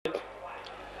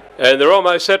And they're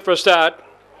almost set for a start.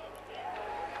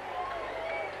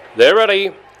 They're ready.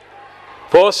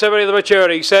 470 the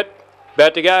maturity, set,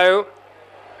 about to go.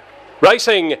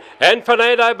 Racing, and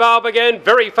Fernando Bale began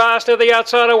very fast to the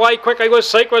outside, away quickly with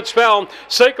Secret Spell.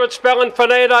 Secret Spell and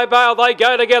Fernando Bale, they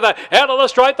go together. Out of the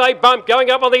straight they bump, going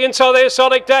up on the inside there,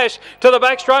 Sonic Dash to the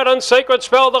back straight on Secret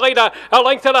Spell, the leader. A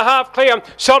length and a half clear.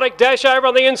 Sonic Dash over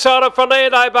on the inside of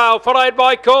Fernando Bale, followed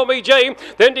by Call Me G.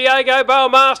 Then Diego Bale,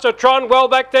 Master Tron, well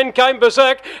back then came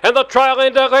Berserk, and the trail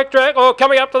into Electric, or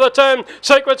coming up to the turn.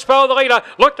 Secret Spell, the leader,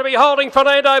 look to be holding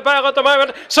Fernando Bale at the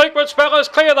moment. Secret Spell is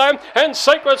clear though, and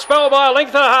Secret Spell by a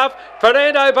length and a half.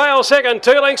 Fernando Bale second,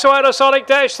 2 lengths away to Sonic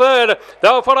Dash third.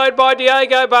 They were followed by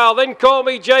Diego Bale, then Call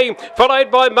Me G, followed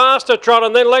by Master Tron,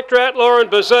 and then Electra Outlaw and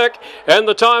Berserk. And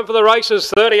the time for the race is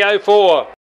 30:04.